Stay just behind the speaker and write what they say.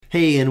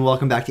Hey, and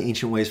welcome back to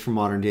Ancient Ways for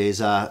Modern Days.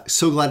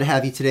 So glad to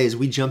have you today as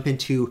we jump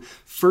into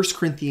 1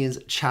 Corinthians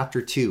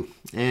chapter 2.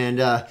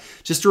 And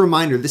just a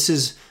reminder, this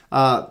is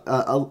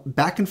a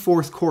back and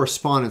forth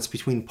correspondence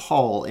between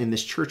Paul and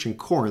this church in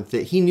Corinth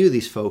that he knew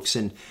these folks.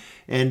 And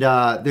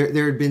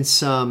there had been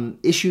some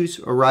issues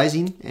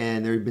arising,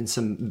 and there had been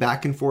some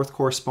back and forth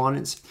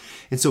correspondence.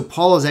 And so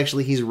Paul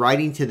he's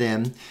writing to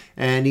them,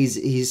 and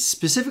he's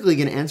specifically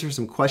going to answer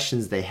some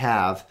questions they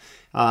have.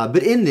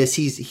 But in this,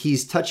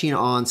 he's touching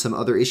on some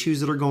other issues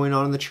that are going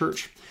on in the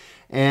church.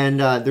 And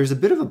there's a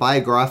bit of a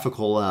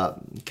biographical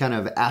kind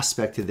of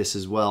aspect to this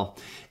as well.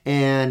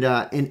 And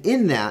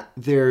in that,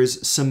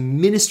 there's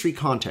some ministry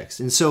context.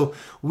 And so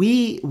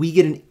we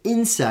get an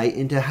insight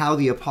into how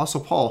the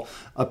Apostle Paul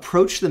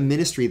approached the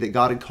ministry that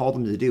God had called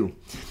him to do.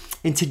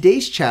 In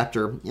today's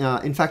chapter,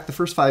 in fact, the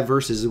first 5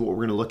 verses is what we're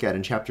going to look at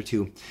in chapter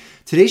 2.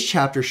 Today's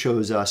chapter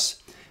shows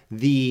us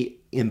the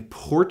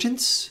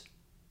importance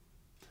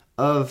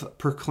of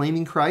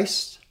proclaiming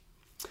Christ,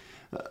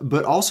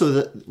 but also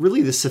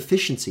the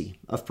sufficiency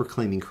of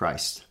proclaiming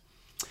Christ.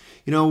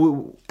 You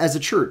know, as a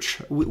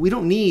church, we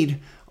don't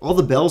need all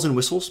the bells and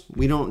whistles.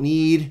 We don't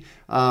need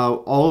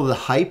all of the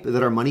hype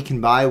that our money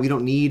can buy. We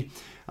don't need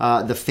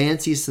the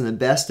fanciest and the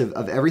best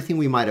of everything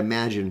we might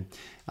imagine,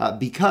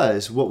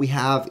 because what we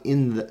have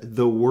in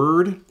the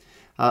Word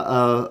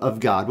of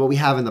God, what we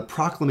have in the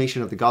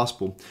proclamation of the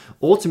gospel,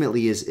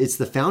 ultimately it's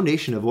the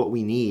foundation of what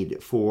we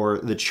need for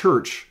the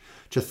church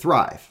to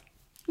thrive.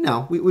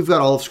 Now, we've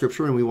got all of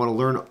Scripture, and we want to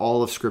learn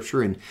all of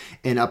Scripture and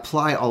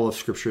apply all of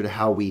Scripture to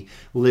how we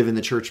live in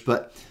the church.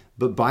 But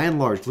by and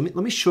large, let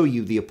me show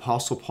you the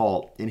Apostle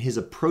Paul and his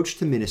approach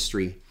to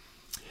ministry.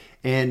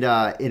 And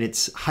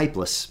it's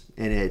hypeless,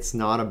 and it's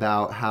not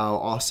about how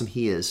awesome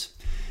he is.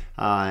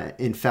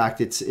 In fact,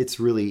 it's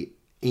really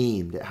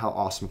aimed at how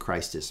awesome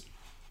Christ is.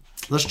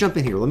 Let's jump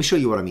in here. Let me show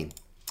you what I mean.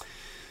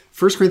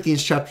 1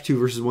 Corinthians chapter 2,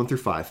 verses 1 through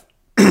 5.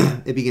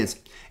 It begins,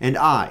 "And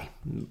I,"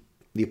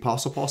 the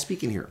Apostle Paul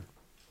speaking here,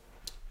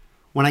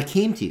 "when I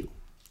came to you,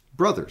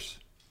 brothers,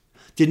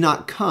 did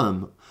not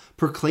come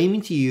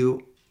proclaiming to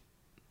you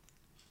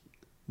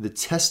the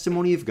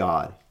testimony of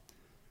God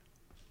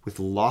with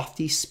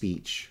lofty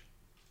speech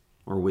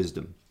or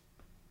wisdom."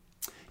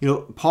 You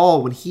know,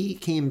 Paul, when he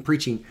came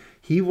preaching,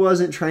 he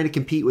wasn't trying to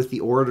compete with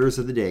the orators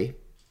of the day.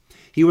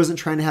 He wasn't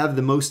trying to have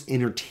the most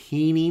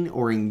entertaining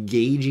or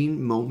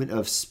engaging moment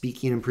of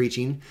speaking and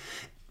preaching.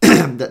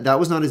 That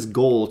was not his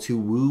goal, to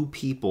woo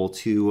people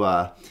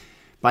to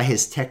by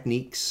his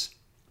techniques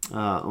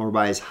or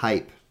by his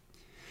hype.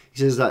 He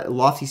says that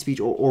lofty speech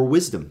or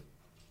wisdom.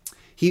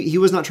 He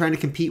was not trying to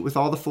compete with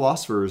all the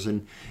philosophers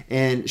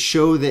and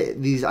show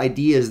that these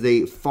ideas,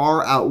 they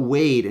far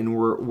outweighed and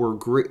were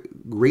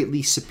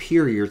greatly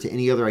superior to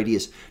any other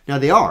ideas. Now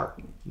they are.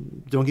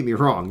 Don't get me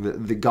wrong.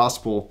 The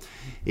gospel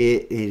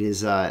it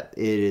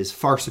is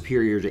far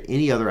superior to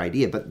any other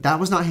idea, but that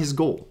was not his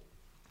goal.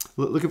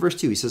 Look at verse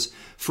 2. He says,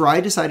 "For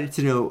I decided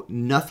to know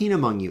nothing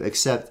among you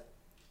except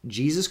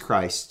Jesus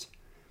Christ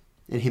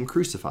and Him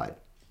crucified."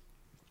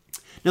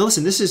 Now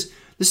listen, this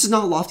is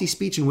not lofty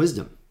speech and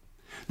wisdom.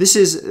 This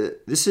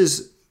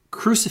is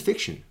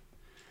crucifixion.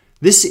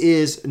 This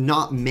is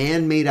not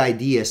man-made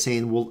idea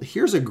saying, well,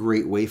 here's a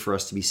great way for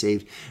us to be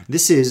saved.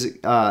 This is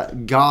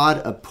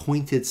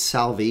God-appointed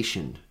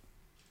salvation.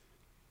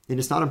 And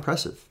it's not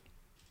impressive.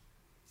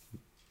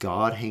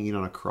 God hanging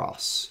on a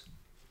cross,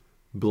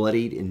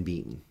 bloodied and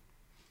beaten.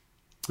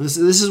 This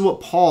is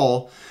what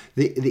Paul,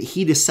 that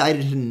he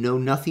decided to know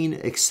nothing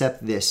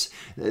except this.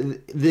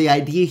 The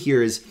idea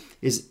here is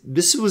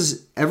this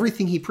was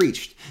everything he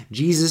preached.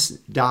 Jesus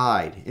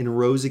died and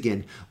rose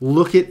again.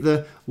 Look at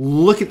the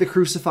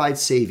crucified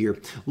Savior.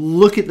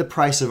 Look at the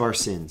price of our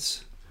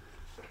sins.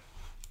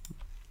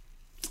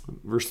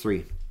 Verse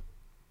 3.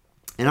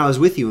 "And I was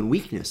with you in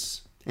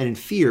weakness and in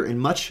fear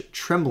and much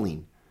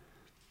trembling."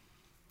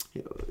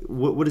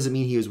 What does it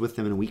mean he was with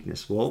them in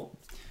weakness? Well,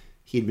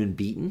 he had been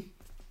beaten.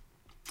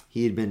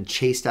 He had been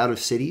chased out of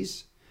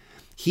cities.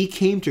 He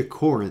came to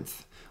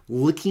Corinth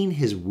licking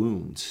his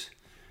wounds.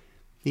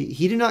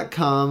 He did not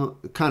come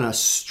kind of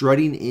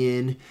strutting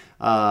in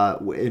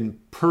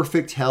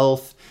perfect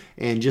health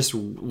and just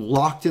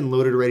locked and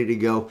loaded, ready to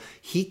go.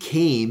 He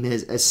came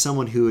as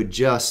someone who had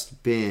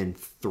just been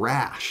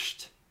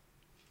thrashed.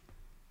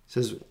 It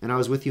says, "And I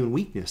was with you in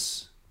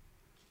weakness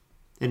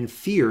and in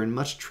fear and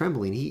much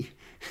trembling."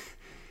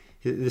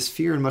 This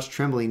fear and much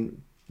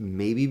trembling,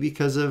 maybe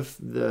because of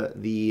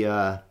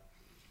the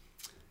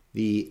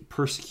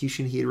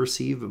persecution he had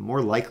received, but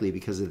more likely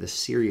because of the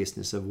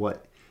seriousness of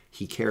what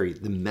he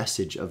carried, the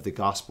message of the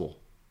gospel.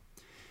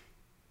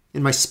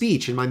 "And my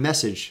speech and my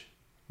message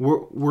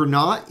were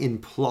not in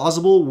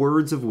plausible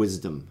words of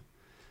wisdom."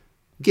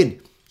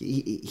 Again,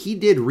 he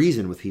did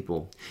reason with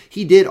people.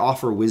 He did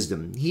offer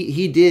wisdom.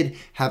 He did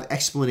have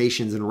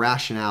explanations and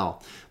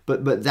rationale,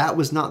 but that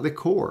was not the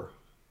core.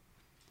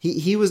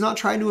 He was not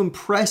trying to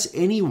impress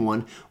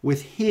anyone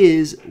with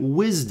his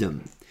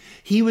wisdom.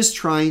 He was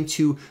trying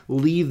to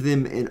leave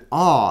them in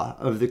awe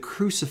of the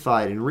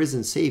crucified and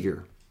risen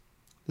Savior.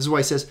 This is why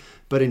he says,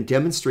 but in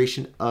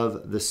demonstration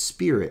of the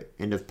Spirit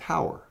and of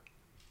power.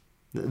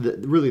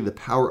 Really the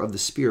power of the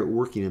Spirit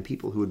working in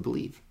people who would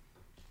believe.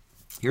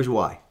 Here's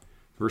why.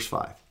 Verse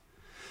 5.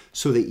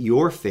 So that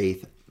your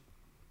faith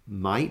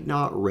might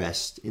not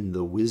rest in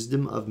the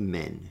wisdom of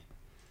men,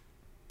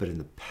 but in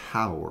the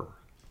power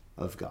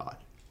of God.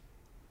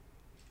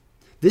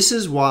 This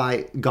is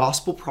why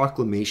gospel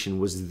proclamation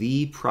was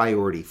the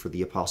priority for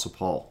the Apostle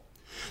Paul.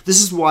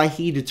 This is why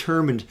he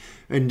determined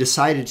and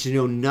decided to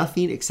know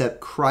nothing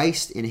except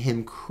Christ and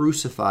Him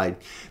crucified.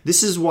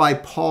 This is why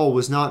Paul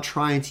was not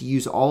trying to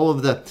use all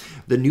of the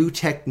new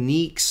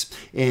techniques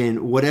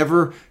and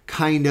whatever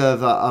kind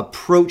of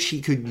approach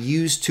he could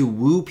use to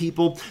woo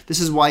people.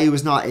 This is why he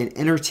was not an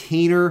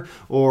entertainer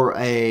or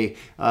a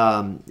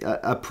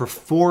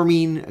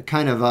performing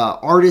kind of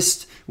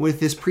artist with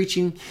his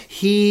preaching.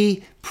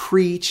 He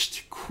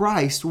preached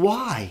Christ.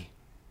 Why?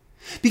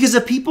 Because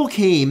if people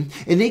came,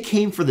 and they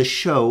came for the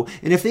show,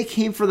 and if they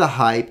came for the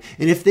hype,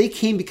 and if they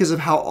came because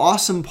of how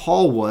awesome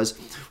Paul was,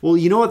 well,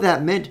 you know what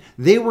that meant?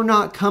 They were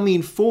not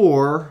coming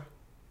for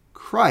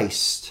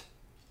Christ.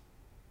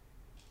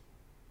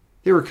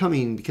 They were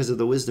coming because of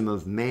the wisdom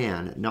of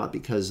man, not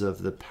because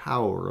of the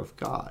power of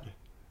God.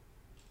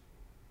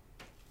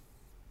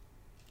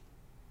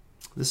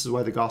 This is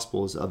why the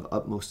gospel is of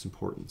utmost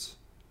importance.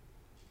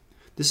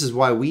 This is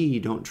why we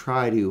don't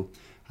try to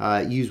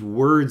use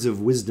words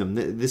of wisdom.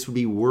 This would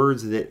be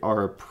words that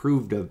are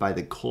approved of by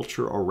the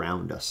culture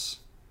around us.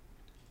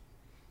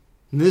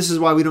 And this is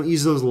why we don't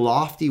use those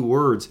lofty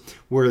words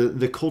where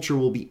the culture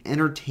will be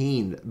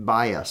entertained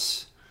by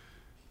us.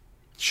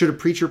 Should a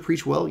preacher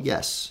preach well?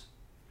 Yes.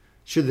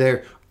 Should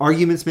their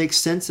arguments make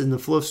sense in the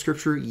flow of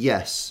Scripture?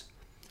 Yes.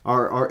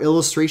 Are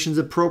illustrations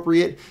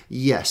appropriate?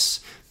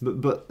 Yes.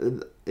 But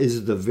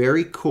is the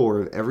very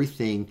core of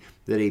everything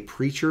that a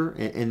preacher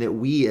and that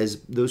we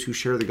as those who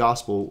share the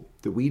gospel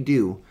that we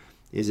do,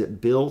 is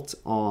it built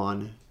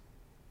on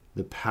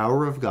the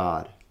power of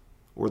God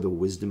or the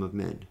wisdom of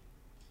men?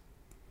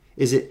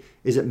 Is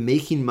it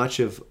making much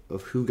of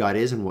who God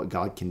is and what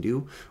God can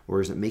do,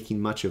 or is it making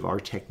much of our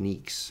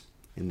techniques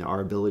and our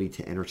ability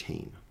to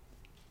entertain?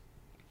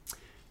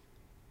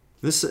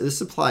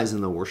 This applies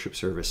in the worship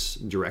service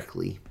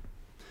directly.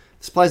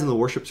 This applies in the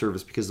worship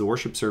service because the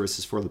worship service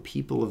is for the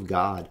people of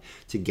God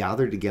to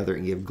gather together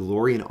and give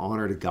glory and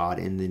honor to God,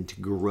 and then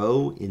to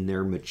grow in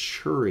their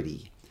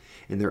maturity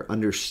and their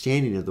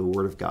understanding of the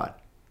Word of God.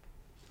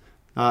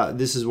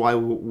 This is why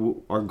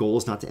our goal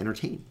is not to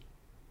entertain.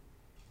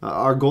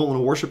 Our goal in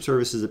a worship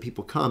service is that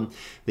people come,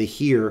 they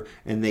hear,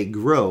 and they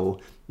grow.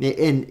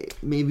 And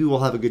maybe we'll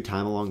have a good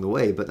time along the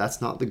way, but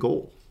that's not the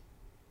goal.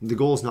 The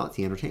goal is not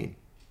to entertain.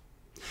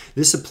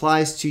 This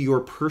applies to your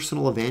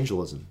personal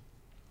evangelism.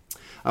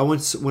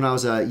 When I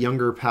was a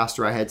younger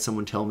pastor, I had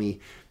someone tell me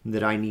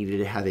that I needed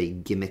to have a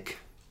gimmick.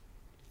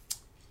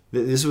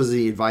 This was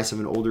the advice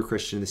of an older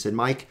Christian. They said,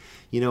 Mike,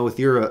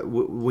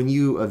 when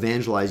you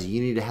evangelize,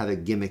 you need to have a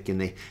gimmick.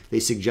 And they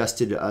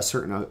suggested a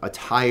certain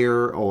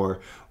attire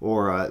or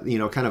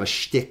kind of a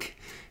shtick.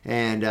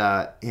 And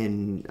I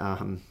thank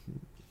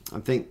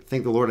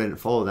the Lord I didn't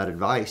follow that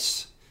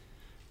advice.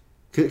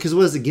 Because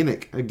what is a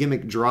gimmick? A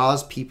gimmick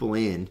draws people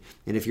in.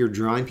 And if you're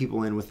drawing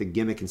people in with a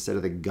gimmick instead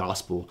of the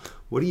gospel,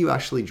 what are you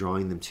actually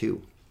drawing them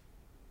to?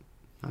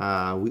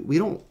 We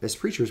don't, as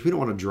preachers, we don't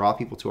want to draw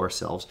people to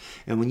ourselves.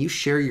 And when you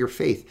share your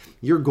faith,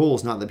 your goal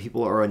is not that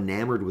people are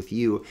enamored with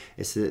you.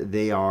 It's that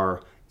they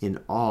are in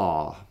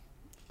awe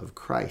of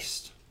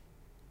Christ.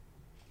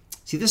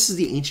 See, this is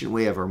the ancient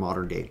way of our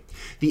modern day.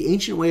 The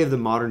ancient way of the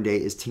modern day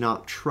is to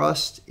not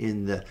trust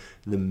in the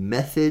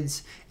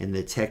methods and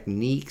the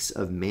techniques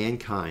of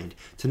mankind,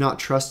 to not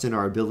trust in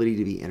our ability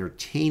to be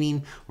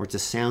entertaining or to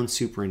sound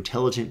super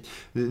intelligent.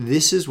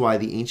 This is why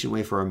the ancient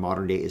way for our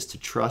modern day is to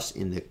trust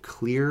in the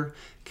clear,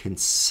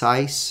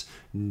 concise,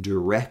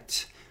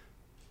 direct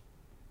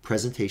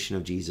presentation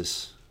of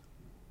Jesus,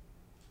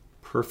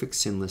 perfect,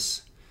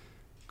 sinless,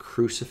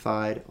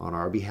 crucified on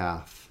our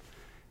behalf,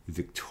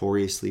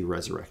 victoriously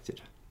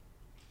resurrected.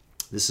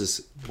 This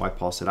is why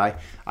Paul said,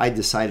 I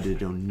decided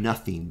to know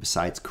nothing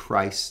besides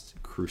Christ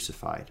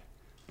crucified.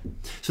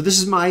 So this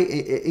is my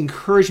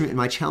encouragement and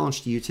my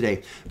challenge to you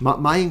today.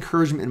 My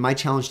encouragement and my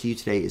challenge to you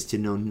today is to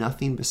know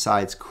nothing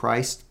besides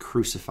Christ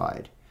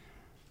crucified.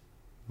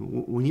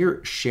 When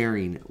you're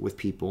sharing with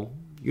people,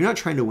 you're not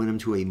trying to win them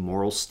to a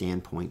moral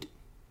standpoint.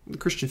 The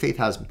Christian faith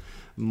has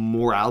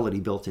morality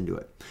built into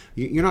it.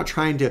 You're not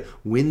trying to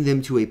win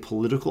them to a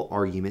political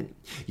argument.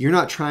 You're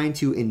not trying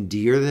to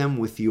endear them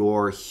with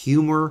your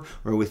humor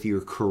or with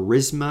your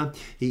charisma.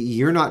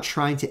 You're not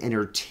trying to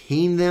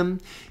entertain them.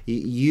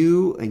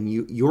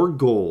 Your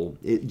goal,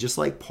 just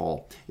like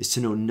Paul, is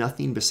to know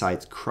nothing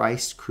besides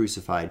Christ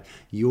crucified.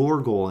 Your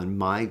goal and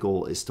my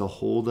goal is to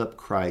hold up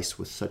Christ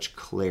with such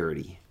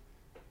clarity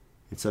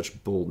and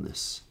such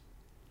boldness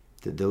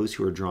that those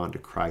who are drawn to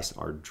Christ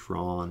are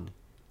drawn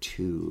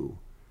to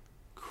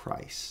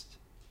Christ.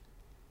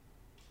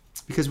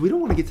 Because we don't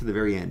want to get to the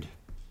very end.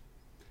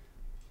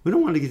 We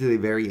don't want to get to the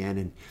very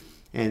end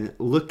and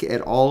look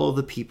at all of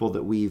the people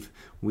that we've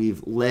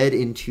led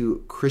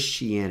into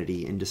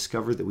Christianity and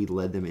discovered that we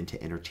led them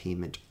into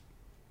entertainment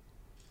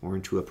or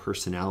into a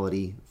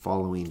personality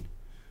following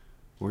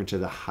or into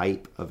the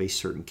hype of a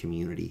certain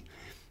community.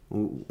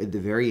 At the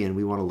very end,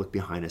 we want to look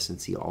behind us and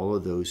see all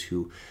of those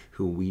who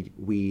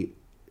we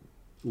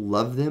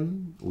loved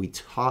them, we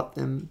taught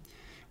them,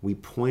 we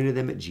pointed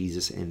them at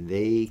Jesus, and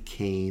they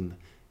came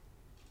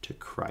to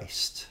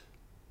Christ.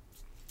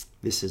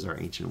 This is our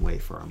ancient way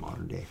for our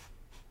modern day.